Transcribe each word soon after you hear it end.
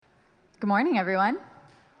Good morning, everyone.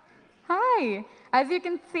 Hi. As you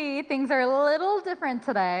can see, things are a little different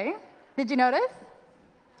today. Did you notice?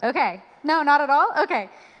 Okay. No, not at all?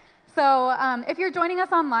 Okay. So if you're joining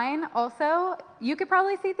us online also, you could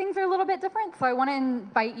probably see things are a little bit different. So I want to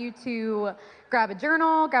invite you to grab a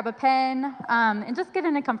journal, grab a pen, and just get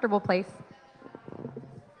in a comfortable place.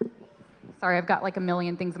 Sorry, I've got like a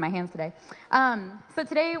million things in my hands today. So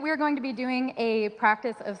today we're going to be doing a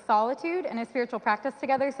practice of solitude and a spiritual practice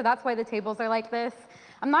together. So that's why the tables are like this.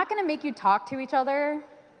 I'm not going to make you talk to each other.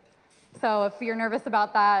 So if you're nervous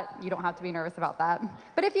about that, you don't have to be nervous about that.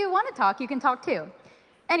 But if you want to talk, you can talk too.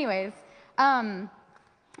 Anyways,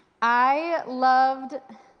 I loved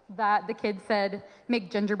that the kids said, make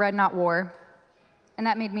gingerbread, not war. And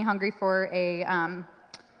that made me hungry for a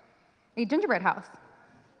gingerbread house.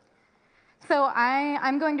 So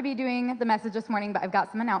I'm going to be doing the message this morning, but I've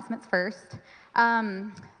got some announcements first.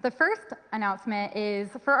 The first announcement is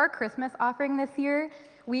for our Christmas offering this year,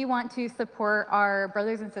 we want to support our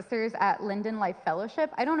brothers and sisters at Linden Life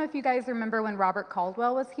Fellowship. I don't know if you guys remember when Robert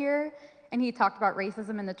Caldwell was here and he talked about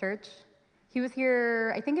racism in the church. He was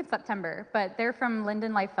here, I think it's September, but they're from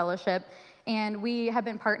Linden Life Fellowship, and we have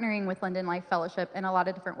been partnering with Linden Life Fellowship in a lot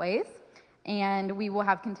of different ways. And we will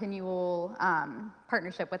have continual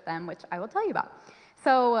partnership with them, which I will tell you about.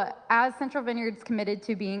 So as Central Vineyard's committed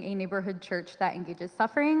to being a neighborhood church that engages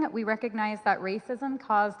suffering, we recognize that racism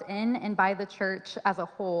caused in and by the church as a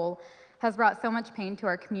whole has brought so much pain to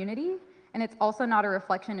our community, and it's also not a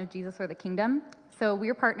reflection of Jesus or the kingdom. So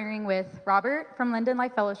we're partnering with Robert from Linden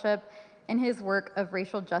Life Fellowship in his work of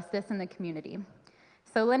racial justice in the community.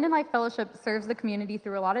 So Linden Life Fellowship serves the community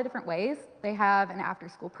through a lot of different ways. They have an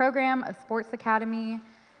after-school program, a sports academy.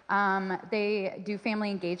 They do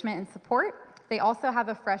family engagement and support. They also have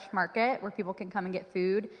a fresh market where people can come and get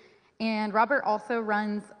food. And Robert also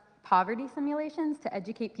runs poverty simulations to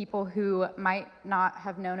educate people who might not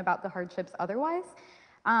have known about the hardships otherwise.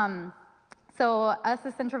 So us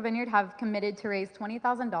as Central Vineyard have committed to raise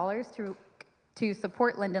 $20,000 to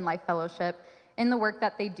support Linden Life Fellowship in the work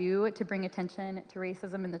that they do to bring attention to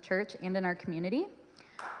racism in the church and in our community.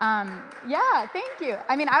 Yeah, thank you.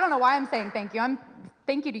 I mean, I don't know why I'm saying thank you.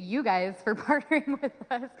 Thank you to you guys for partnering with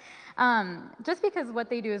us. Just because what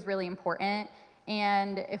they do is really important.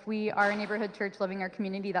 And if we are a neighborhood church living our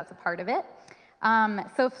community, that's a part of it.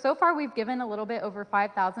 So far we've given a little bit over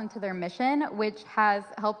 $5,000 to their mission, which has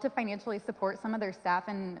helped to financially support some of their staff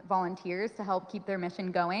and volunteers to help keep their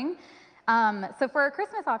mission going. So for our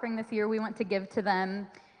Christmas offering this year, we want to give to them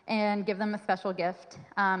and give them a special gift.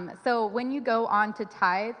 So when you go on to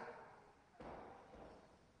tithe,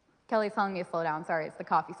 Kelly's telling me to slow down. Sorry, it's the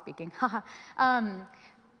coffee speaking.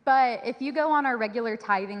 But if you go on our regular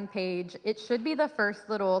tithing page, it should be the first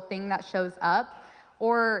little thing that shows up,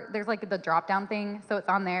 or there's like the drop-down thing, so it's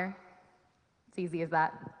on there. It's easy as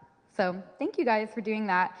that. So thank you guys for doing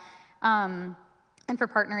that and for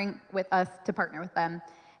partnering with us to partner with them.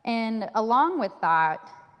 And along with that,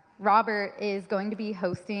 Robert is going to be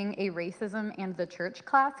hosting a racism and the church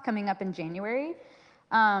class coming up in January.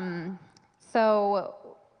 So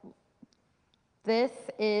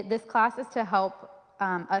this class is to help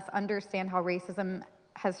us understand how racism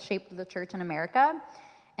has shaped the church in America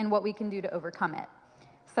and what we can do to overcome it.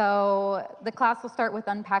 So the class will start with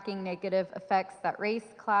unpacking negative effects that race,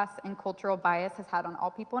 class, and cultural bias has had on all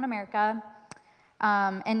people in America.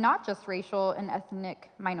 And not just racial and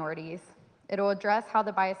ethnic minorities. It'll address how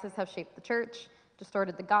the biases have shaped the church,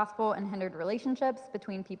 distorted the gospel, and hindered relationships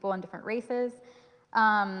between people and different races.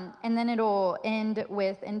 And then it'll end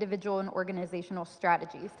with individual and organizational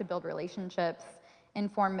strategies to build relationships,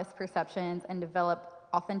 inform misperceptions, and develop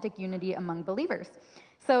authentic unity among believers.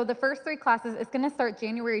 So the first 3 classes is going to start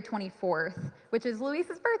January 24th, which is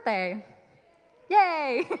Luis's birthday.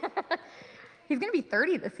 Yay! He's going to be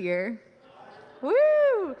 30 this year.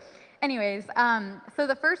 Woo! Anyways, so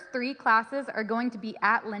the first 3 classes are going to be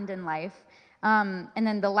at Linden Life, and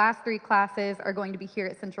then the last 3 classes are going to be here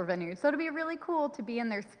at Central Vineyard. So it'll be really cool to be in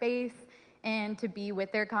their space and to be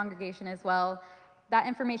with their congregation as well. That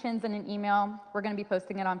information's in an email. We're going to be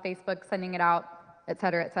posting it on Facebook, sending it out, et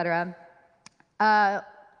cetera, et cetera.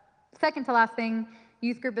 Second to last thing,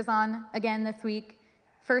 youth group is on again this week.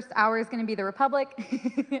 First hour is going to be the Republic.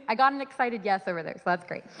 I got an excited yes over there, so that's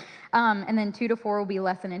great. And then 2 to 4 will be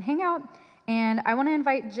lesson and hangout. And I want to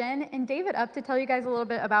invite Jen and David up to tell you guys a little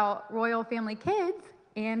bit about Royal Family Kids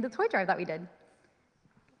and the toy drive that we did.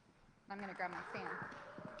 I'm going to grab my stand.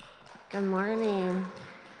 Good morning.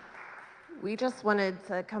 We just wanted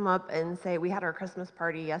to come up and say we had our Christmas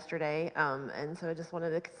party yesterday, and so I just wanted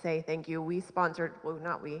to say thank you. We sponsored, well,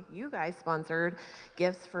 not we, you guys sponsored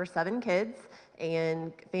gifts for 7 kids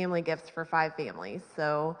and family gifts for 5 families.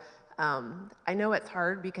 So I know it's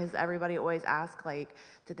hard because everybody always asks, like,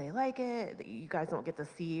 did they like it? You guys don't get to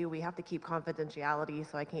see. We have to keep confidentiality,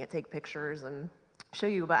 so I can't take pictures and show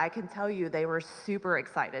you, but I can tell you they were super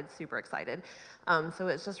excited, super excited. So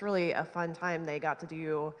it's just really a fun time. They got to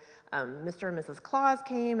do, Mr. and Mrs. Claus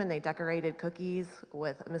came and they decorated cookies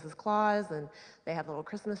with Mrs. Claus, and they had little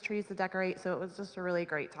Christmas trees to decorate. So it was just a really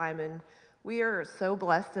great time, and we are so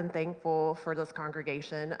blessed and thankful for this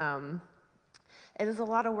congregation. It is a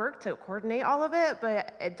lot of work to coordinate all of it,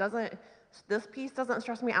 but this piece doesn't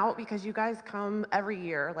stress me out because you guys come every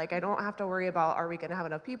year. Like, I don't have to worry about, are we going to have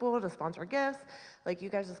enough people to sponsor gifts? Like, you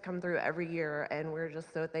guys just come through every year, and we're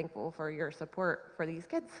just so thankful for your support for these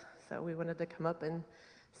kids. So we wanted to come up and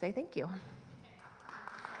say thank you.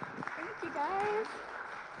 Thank you, guys.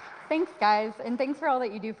 Thanks, guys, and thanks for all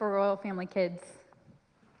that you do for Royal Family Kids.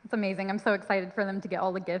 It's amazing. I'm so excited for them to get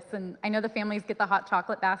all the gifts, and I know the families get the hot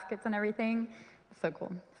chocolate baskets and everything. So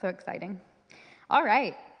cool, so exciting. All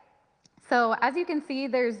right, so as you can see,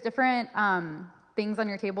 there's different things on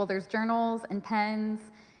your table. There's journals and pens,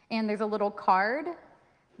 and there's a little card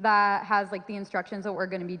that has like the instructions that we're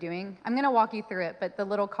going to be doing. I'm going to walk you through it, but the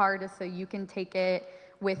little card is so you can take it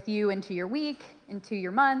with you into your week, into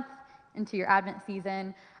your month, into your Advent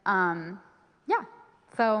season. Yeah,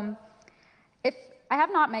 so if I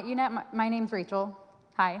have not met you yet, my name's Rachel.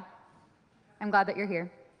 Hi, I'm glad that you're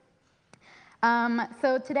here.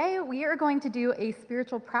 So today we are going to do a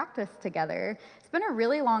spiritual practice together. It's been a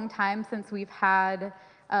really long time since we've had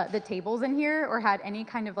the tables in here or had any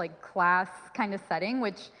kind of like class kind of setting,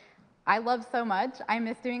 which I love so much. I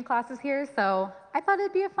miss doing classes here, so I thought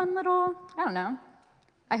it'd be a fun little, I don't know.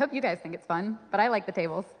 I hope you guys think it's fun, but I like the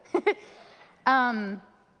tables.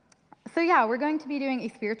 So yeah, we're going to be doing a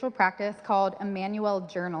spiritual practice called Emmanuel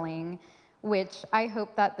Journaling, which I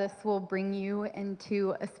hope that this will bring you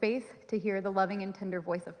into a space to hear the loving and tender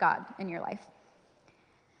voice of God in your life.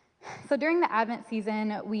 So during the Advent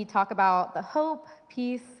season, we talk about the hope,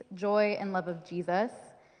 peace, joy, and love of Jesus,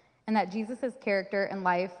 and that Jesus' character and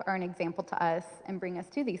life are an example to us and bring us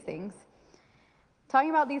to these things. Talking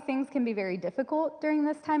about these things can be very difficult during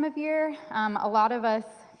this time of year. A lot of us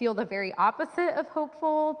feel the very opposite of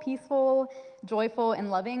hopeful, peaceful, joyful, and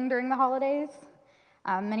loving during the holidays.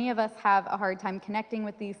 Many of us have a hard time connecting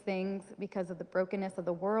with these things because of the brokenness of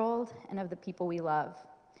the world and of the people we love.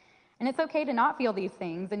 And it's okay to not feel these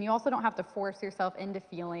things, and you also don't have to force yourself into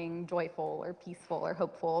feeling joyful or peaceful or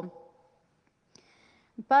hopeful.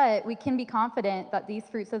 But we can be confident that these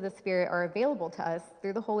fruits of the Spirit are available to us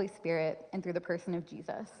through the Holy Spirit and through the person of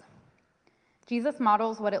Jesus. Jesus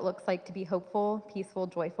models what it looks like to be hopeful, peaceful,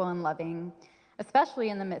 joyful, and loving, especially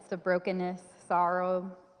in the midst of brokenness,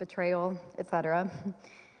 sorrow, betrayal, etc.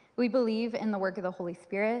 We believe in the work of the Holy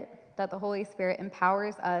Spirit, that the Holy Spirit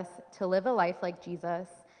empowers us to live a life like Jesus,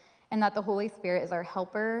 and that the Holy Spirit is our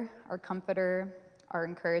helper, our comforter, our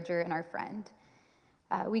encourager, and our friend.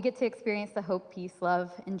 We get to experience the hope, peace,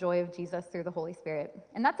 love, and joy of Jesus through the Holy Spirit.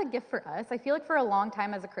 And that's a gift for us. I feel like for a long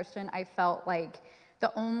time as a Christian, I felt like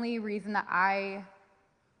the only reason that I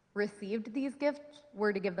received these gifts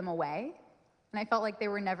were to give them away. And I felt like they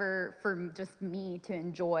were never for just me to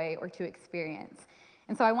enjoy or to experience.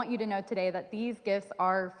 And so I want you to know today that these gifts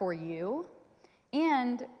are for you,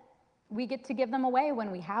 and we get to give them away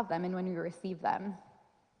when we have them and when we receive them.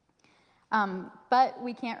 But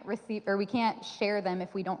we can't share them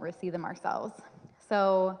if we don't receive them ourselves.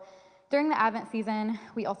 So during the Advent season,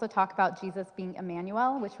 we also talk about Jesus being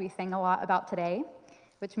Emmanuel, which we sang a lot about today,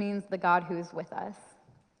 which means the God who is with us.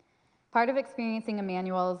 Part of experiencing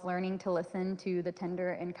Emmanuel is learning to listen to the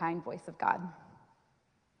tender and kind voice of God.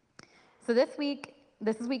 So this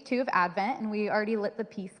is week 2 of Advent, and we already lit the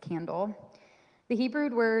peace candle. The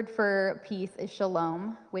Hebrew word for peace is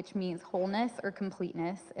shalom, which means wholeness or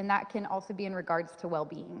completeness, and that can also be in regards to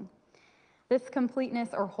well-being. This completeness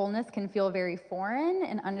or wholeness can feel very foreign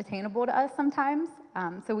and unattainable to us sometimes,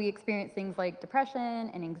 so we experience things like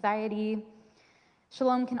depression and anxiety.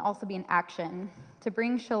 Shalom can also be an action. To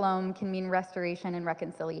bring shalom can mean restoration and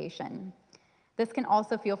reconciliation. This can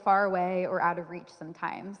also feel far away or out of reach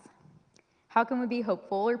sometimes. How can we be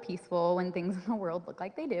hopeful or peaceful when things in the world look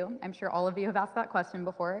like they do? I'm sure all of you have asked that question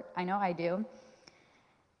before. I know I do.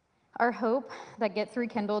 Our hope that gets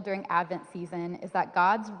rekindled during Advent season is that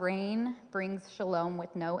God's reign brings shalom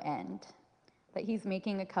with no end, that he's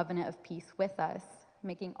making a covenant of peace with us,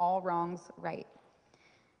 making all wrongs right.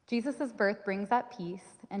 Jesus' birth brings that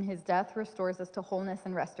peace, and his death restores us to wholeness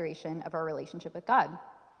and restoration of our relationship with God.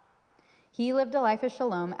 He lived a life of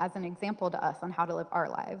shalom as an example to us on how to live our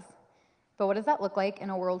lives. But what does that look like in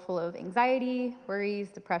a world full of anxiety, worries,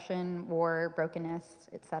 depression, war, brokenness,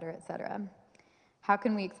 et cetera, et cetera? How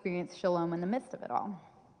can we experience shalom in the midst of it all?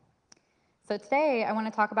 So today, I want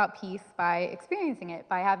to talk about peace by experiencing it,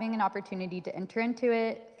 by having an opportunity to enter into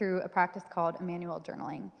it through a practice called Emmanuel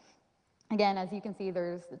journaling. Again, as you can see,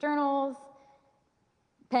 there's the journals,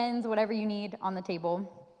 pens, whatever you need on the table.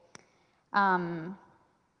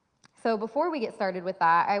 So before we get started with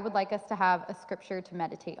that, I would like us to have a scripture to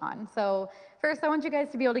meditate on. So first, I want you guys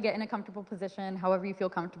to be able to get in a comfortable position, however you feel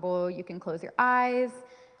comfortable. You can close your eyes,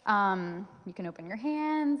 you can open your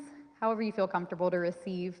hands, however you feel comfortable to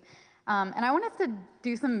receive. And I want us to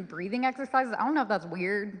do some breathing exercises. I don't know if that's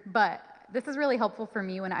weird, but this is really helpful for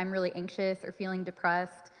me when I'm really anxious or feeling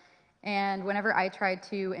depressed. And whenever I try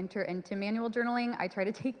to enter into manual journaling, I try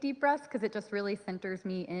to take deep breaths because it just really centers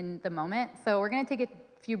me in the moment. So we're going to take a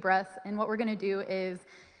few breaths, and what we're going to do is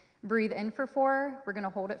breathe in for 4, we're going to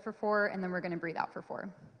hold it for 4, and then we're going to breathe out for 4.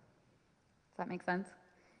 Does that make sense?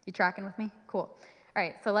 You tracking with me? Cool. All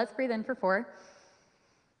right, so let's breathe in for 4.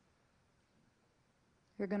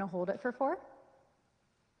 You're going to hold it for 4.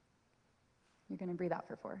 You're going to breathe out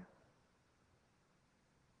for 4.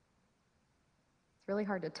 It's really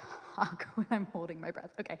hard to talk when I'm holding my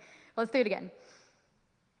breath. Okay, let's do it again.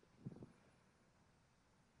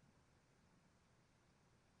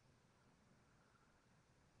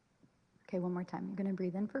 Okay, one more time. You're going to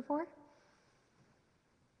breathe in for 4.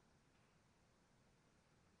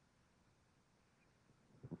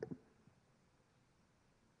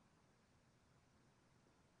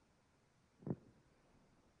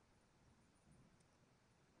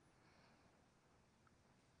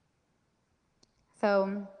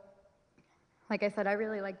 So, like I said, I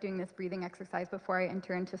really like doing this breathing exercise before I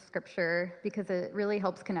enter into scripture because it really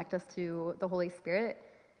helps connect us to the Holy Spirit,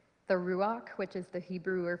 the Ruach, which is the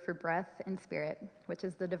Hebrew word for breath, and Spirit, which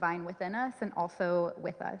is the divine within us and also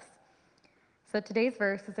with us. So today's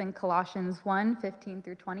verse is in Colossians 1:15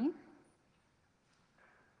 through 20.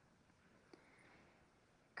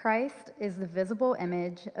 Christ is the visible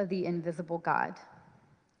image of the invisible God.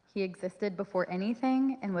 He existed before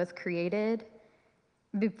anything was created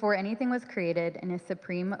and is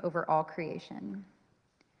supreme over all creation.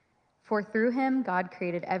 For through him God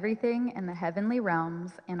created everything in the heavenly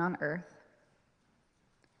realms and on earth.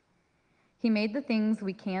 He made the things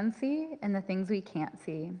we can see and the things we can't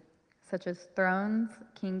see, such as thrones,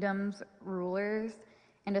 kingdoms, rulers,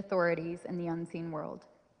 and authorities in the unseen world.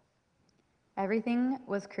 Everything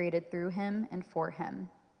was created through him and for him.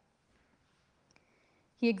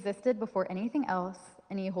 He existed before anything else,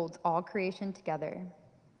 and he holds all creation together.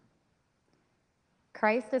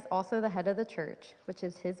 Christ is also the head of the church, which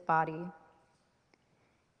is his body.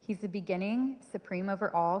 He's the beginning, supreme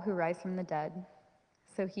over all who rise from the dead,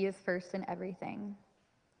 so he is first in everything.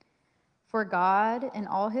 For God, in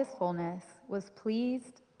all his fullness, was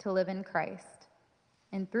pleased to live in Christ,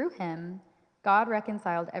 and through him, God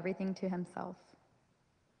reconciled everything to himself.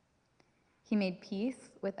 He made peace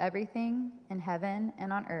with everything in heaven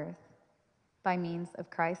and on earth by means of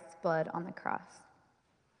Christ's blood on the cross.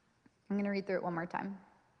 I'm going to read through it one more time.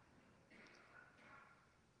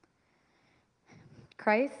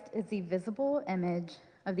 Christ is the visible image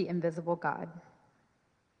of the invisible God.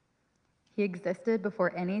 He existed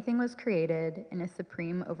before anything was created and is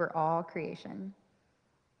supreme over all creation.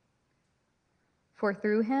 For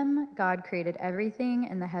through him, God created everything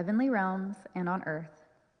in the heavenly realms and on earth.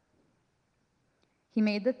 He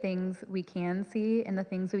made the things we can see and the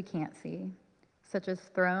things we can't see, such as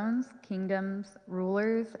thrones, kingdoms,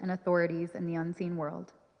 rulers, and authorities in the unseen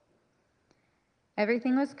world.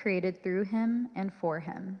 Everything was created through him and for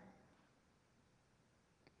him.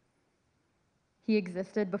 He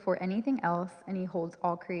existed before anything else, and he holds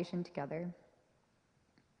all creation together.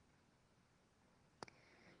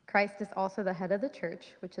 Christ is also the head of the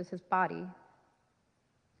church, which is his body.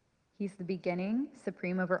 He's the beginning,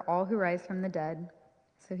 supreme over all who rise from the dead,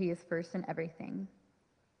 so he is first in everything.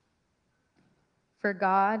 For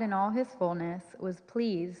God, in all his fullness, was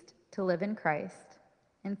pleased to live in Christ,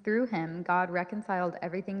 and through him God reconciled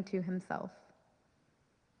everything to himself.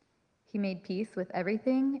 He made peace with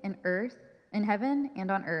everything in heaven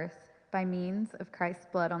and on earth, by means of Christ's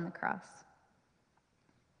blood on the cross.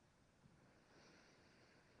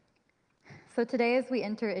 So today, as we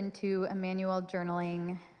enter into Emmanuel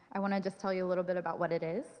journaling, I want to just tell you a little bit about what it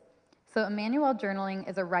is. So Emmanuel journaling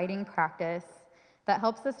is a writing practice that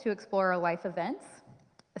helps us to explore our life events,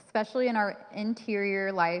 especially in our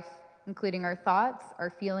interior life including our thoughts, our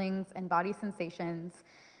feelings, and body sensations,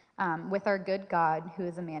 with our good God, who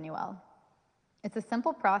is Emmanuel. It's a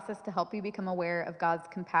simple process to help you become aware of God's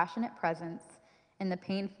compassionate presence in the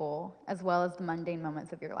painful as well as the mundane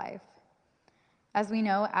moments of your life. As we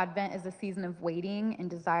know, Advent is a season of waiting and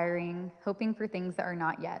desiring, hoping for things that are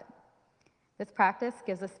not yet. This practice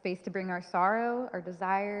gives us space to bring our sorrow, our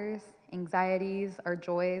desires, anxieties, our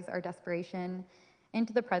joys, our desperation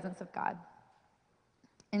into the presence of God.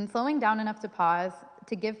 In slowing down enough to pause,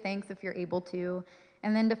 to give thanks if you're able to,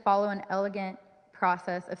 and then to follow an elegant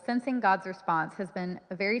process of sensing God's response has been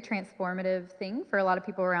a very transformative thing for a lot of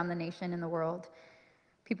people around the nation and the world.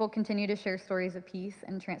 People continue to share stories of peace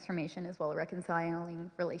and transformation as well as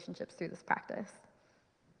reconciling relationships through this practice.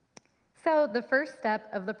 So the first step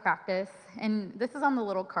of the practice, and this is on the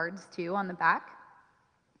little cards too on the back,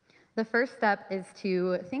 the first step is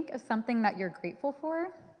to think of something that you're grateful for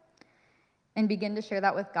and begin to share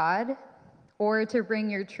that with God, or to bring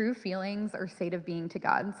your true feelings or state of being to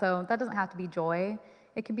God. So that doesn't have to be joy.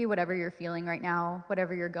 It could be whatever you're feeling right now,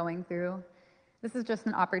 whatever you're going through. This is just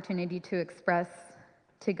an opportunity to express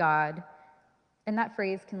to God. And that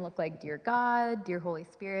phrase can look like Dear God, Dear Holy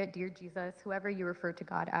Spirit, Dear Jesus, whoever you refer to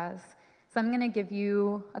God as. So I'm going to give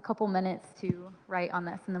you a couple minutes to write on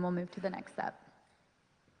this, and then we'll move to the next step.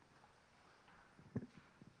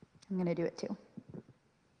 I'm going to do it too.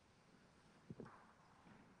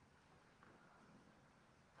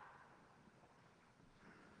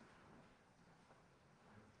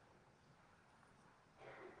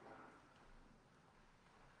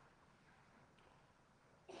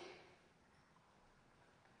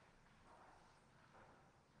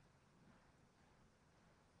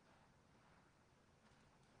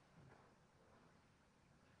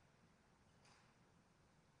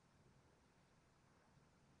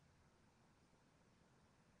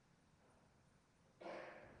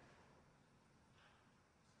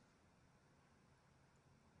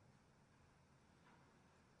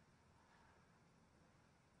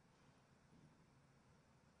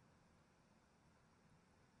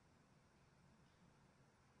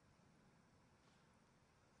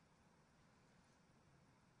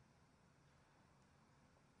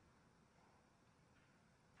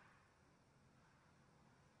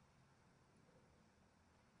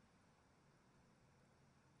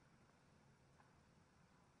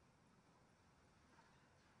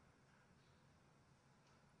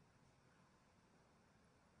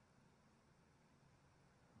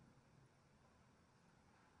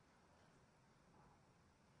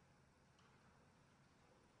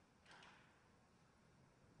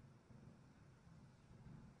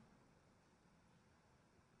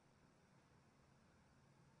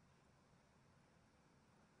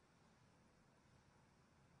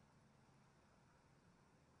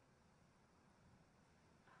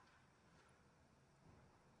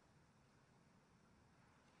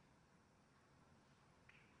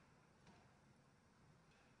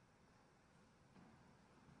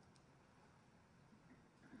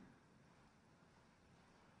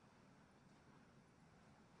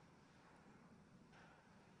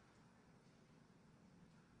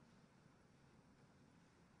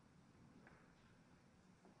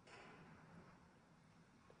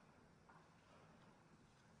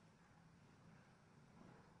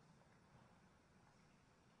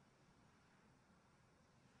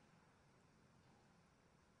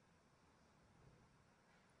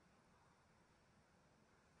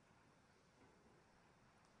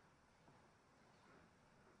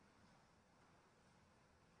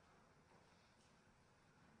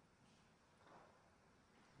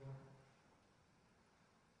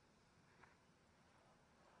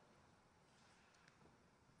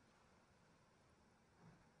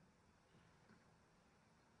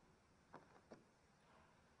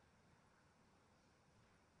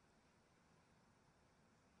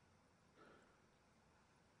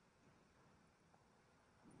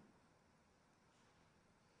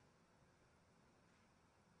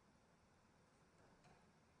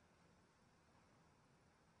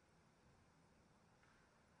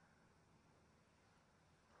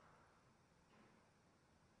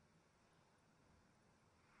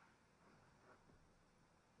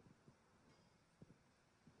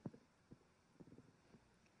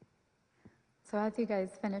 So as you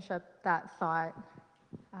guys finish up that thought,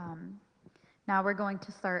 now we're going to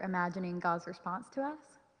start imagining God's response to us.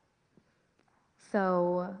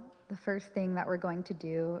 So the first thing that we're going to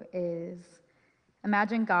do is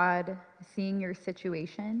imagine God seeing your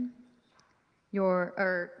situation, we're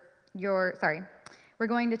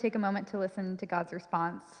going to take a moment to listen to God's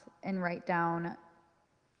response and write down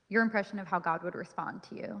your impression of how God would respond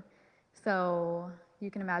to you. So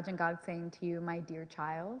you can imagine God saying to you, my dear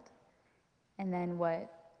child, and then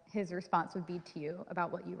what his response would be to you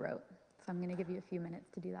about what you wrote. So I'm going to give you a few minutes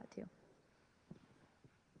to do that too.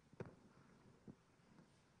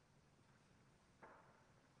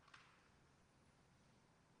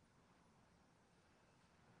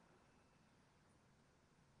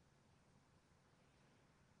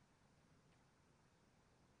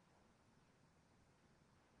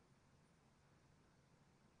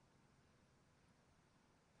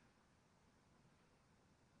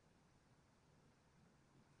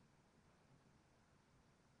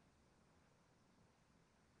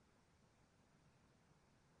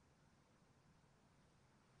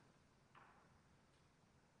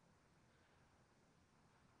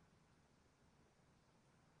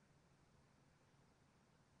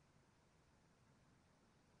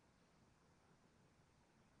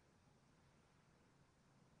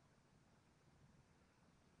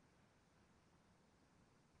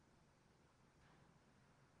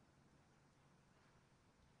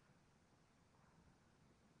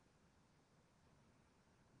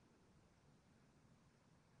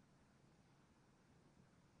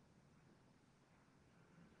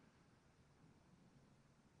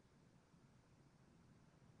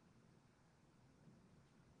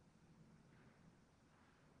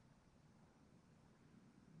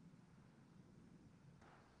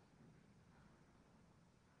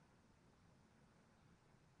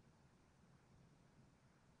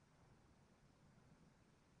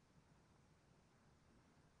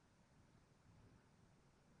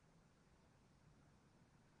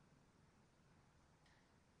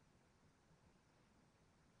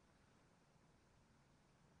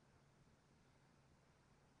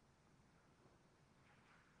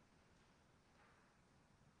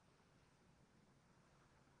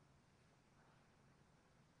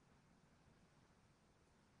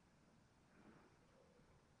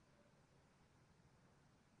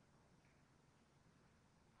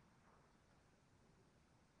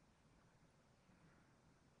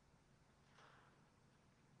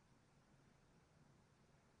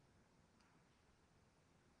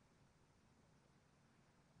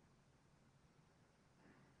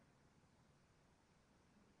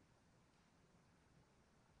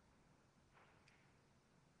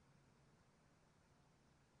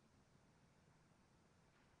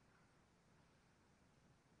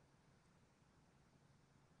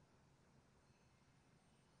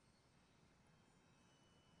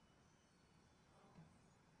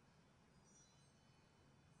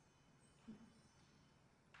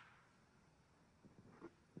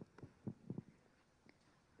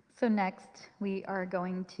 So next, we are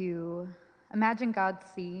going to imagine God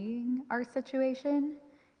seeing our situation,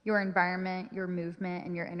 your environment, your movement,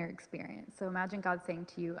 and your inner experience. So imagine God saying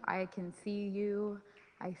to you, I can see you,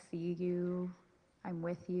 I see you, I'm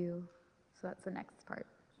with you. So that's the next part.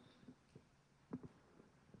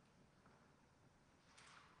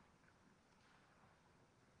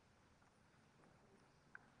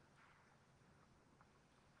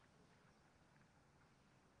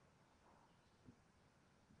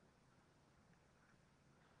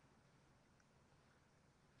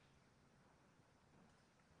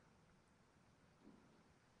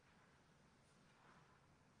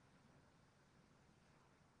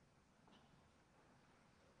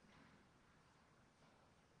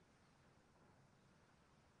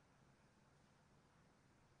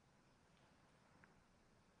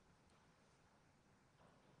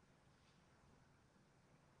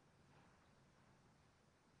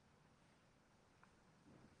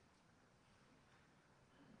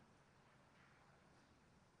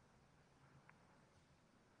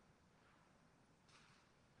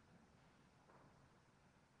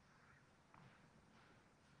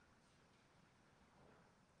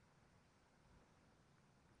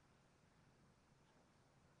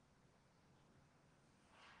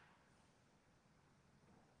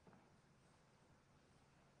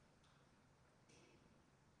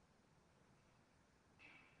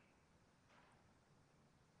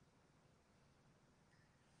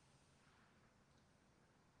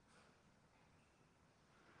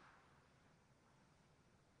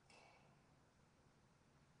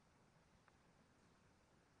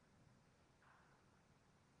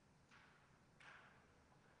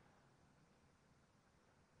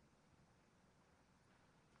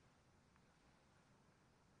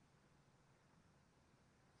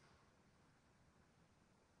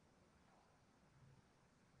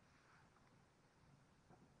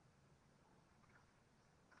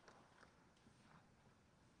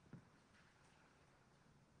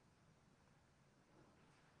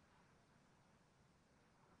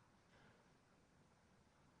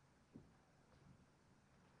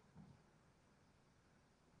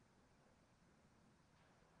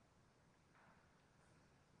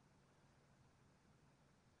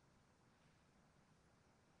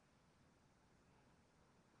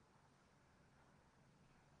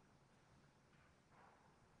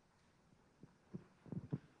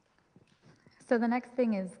 So the next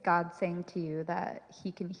thing is God saying to you that He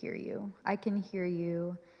can hear you. I can hear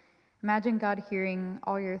you. Imagine God hearing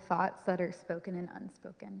all your thoughts that are spoken and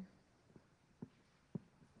unspoken.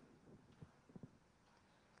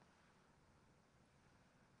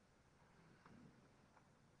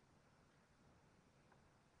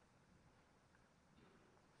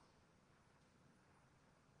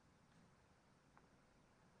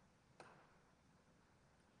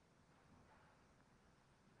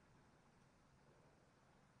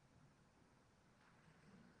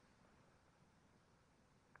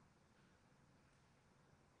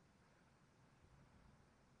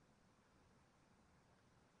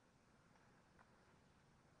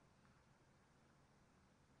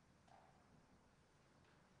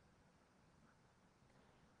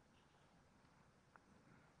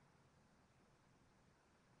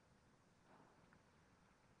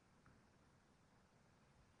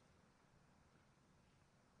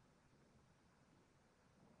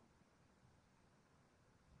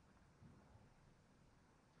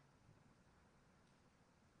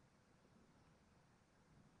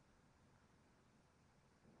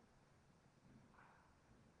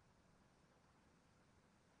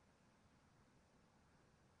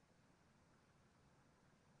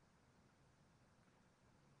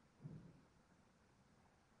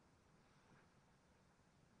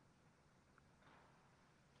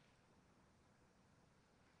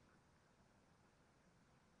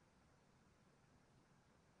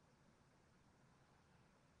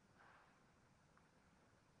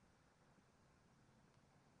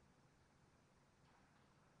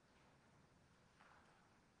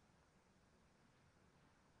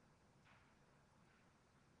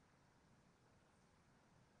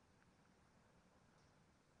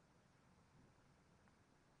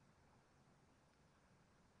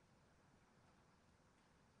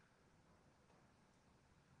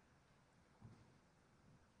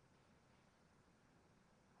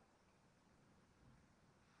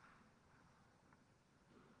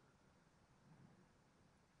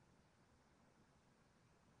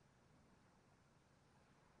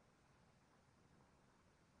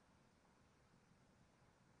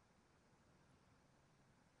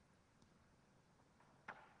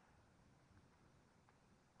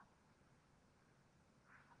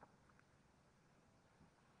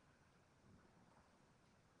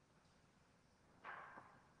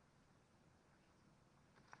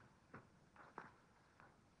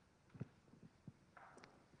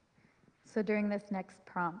 So during this next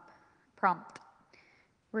prompt,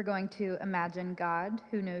 we're going to imagine God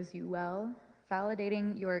who knows you well,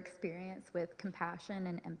 validating your experience with compassion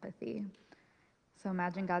and empathy. So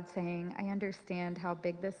imagine God saying, I understand how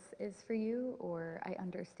big this is for you, or I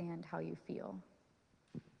understand how you feel.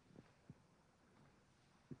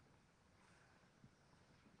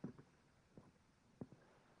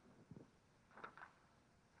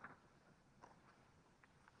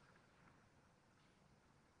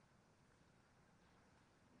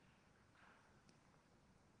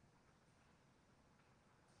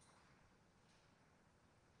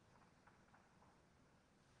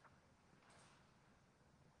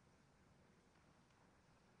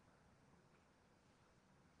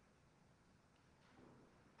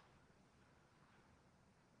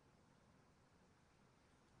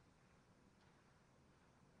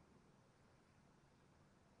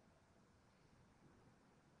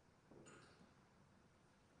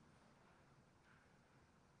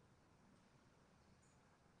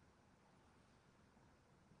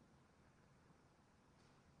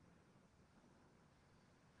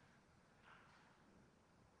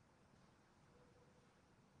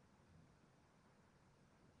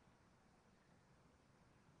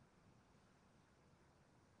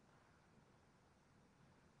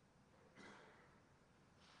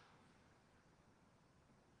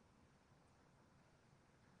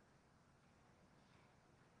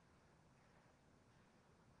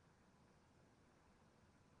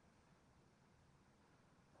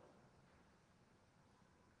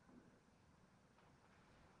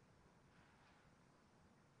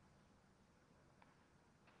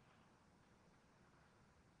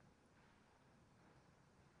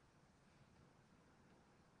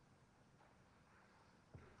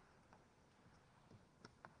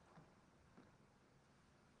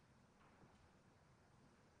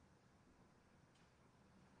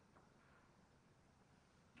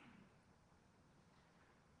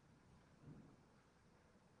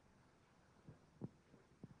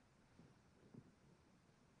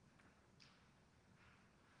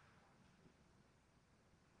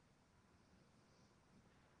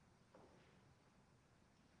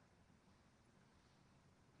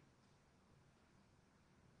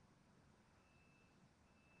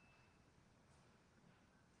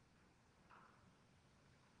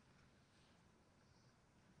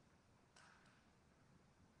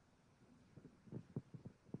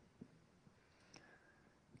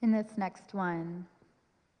 In this next one,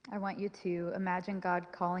 I want you to imagine God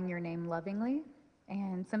calling your name lovingly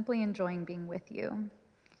and simply enjoying being with you.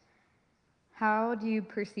 How do you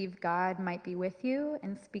perceive God might be with you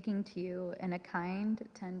and speaking to you in a kind,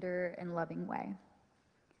 tender, and loving way?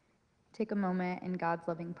 Take a moment in God's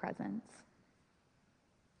loving presence.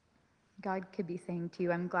 God could be saying to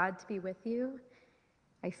you, I'm glad to be with you.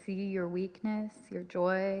 I see your weakness, your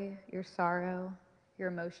joy, your sorrow, your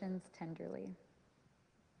emotions tenderly.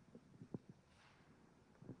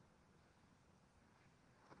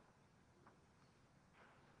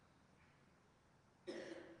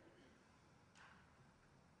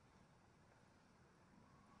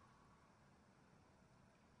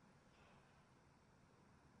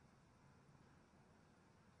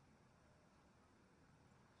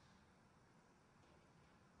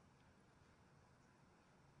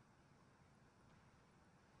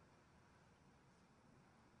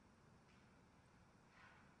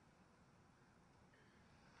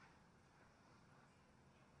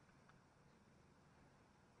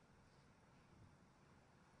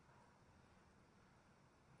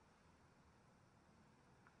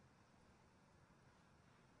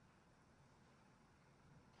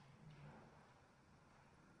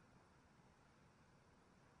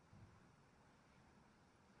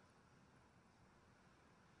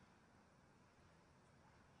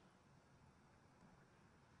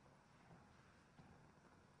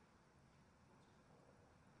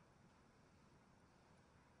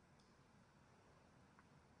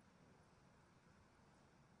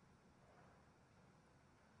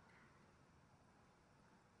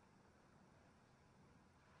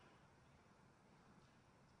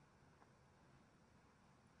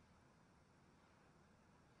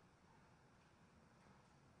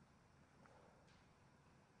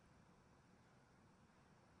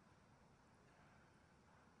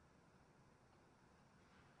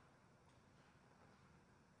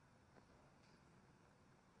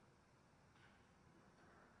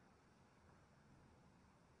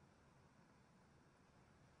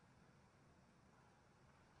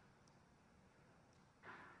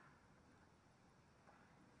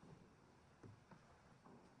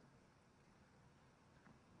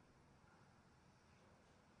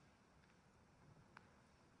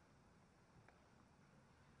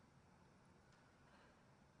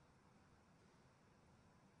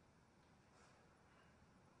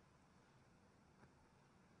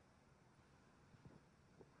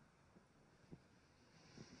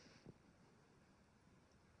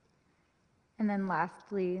 And then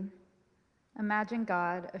lastly, imagine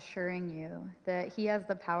God assuring you that He has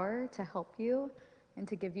the power to help you and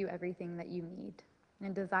to give you everything that you need,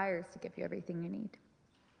 and desires to give you everything you need. You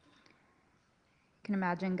can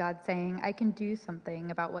imagine God saying, I can do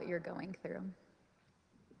something about what you're going through.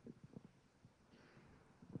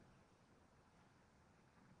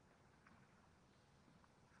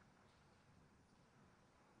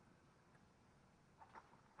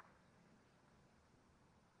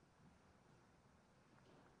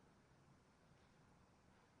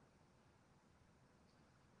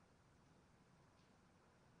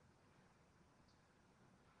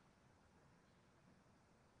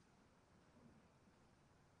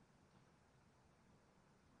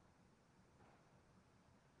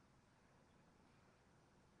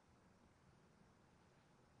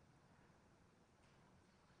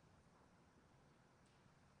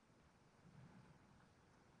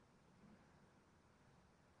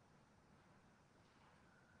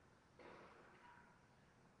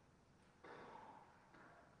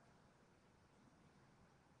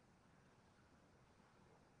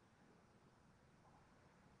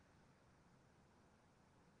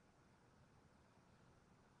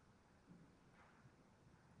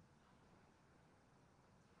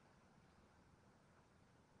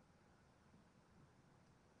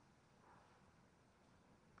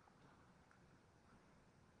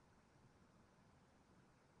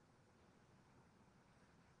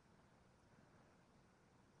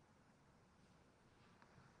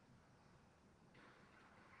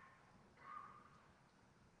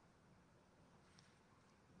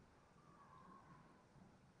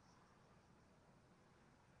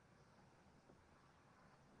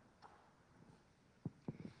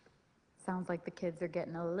 Sounds like the kids are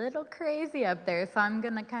getting a little crazy up there, so I'm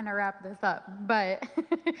going to kind of wrap this up. But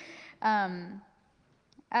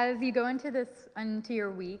as you go into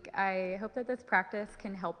your week, I hope that this practice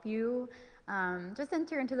can help you just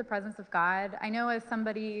enter into the presence of God. I know as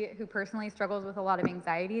somebody who personally struggles with a lot of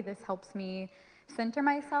anxiety, this helps me center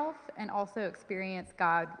myself and also experience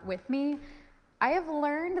God with me. I have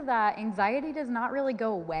learned that anxiety does not really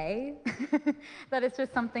go away, that it's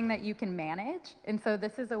just something that you can manage. And so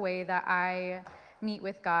this is a way that I meet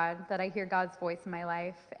with God, that I hear God's voice in my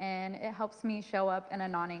life, and it helps me show up in a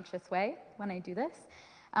non-anxious way when I do this.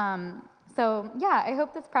 So yeah, I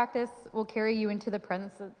hope this practice will carry you into the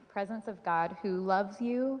presence of God, who loves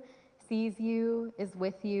you, sees you, is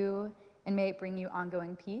with you, and may it bring you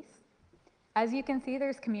ongoing peace. As you can see,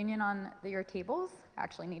 there's communion on your tables. I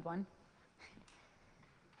actually need one.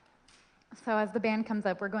 So as the band comes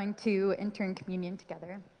up, we're going to enter in communion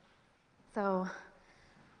together. So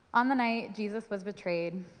on the night Jesus was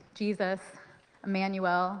betrayed, Jesus,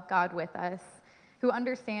 Emmanuel, God with us, who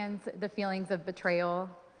understands the feelings of betrayal,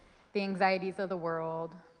 the anxieties of the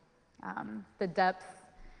world,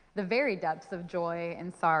 the very depths of joy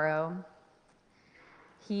and sorrow,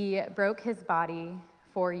 he broke his body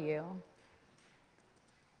for you,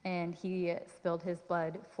 and he spilled his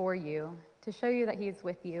blood for you to show you that he's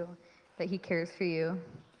with you, that he cares for you.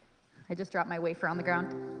 I just dropped my wafer on the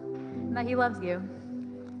ground. And that he loves you.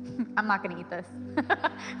 I'm not going to eat this.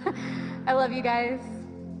 I love you guys.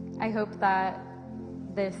 I hope that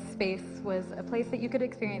this space was a place that you could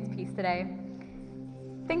experience peace today.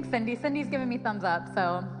 Thanks, Cindy. Cindy's giving me thumbs up,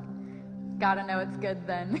 so gotta know it's good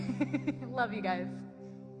then. Love you guys.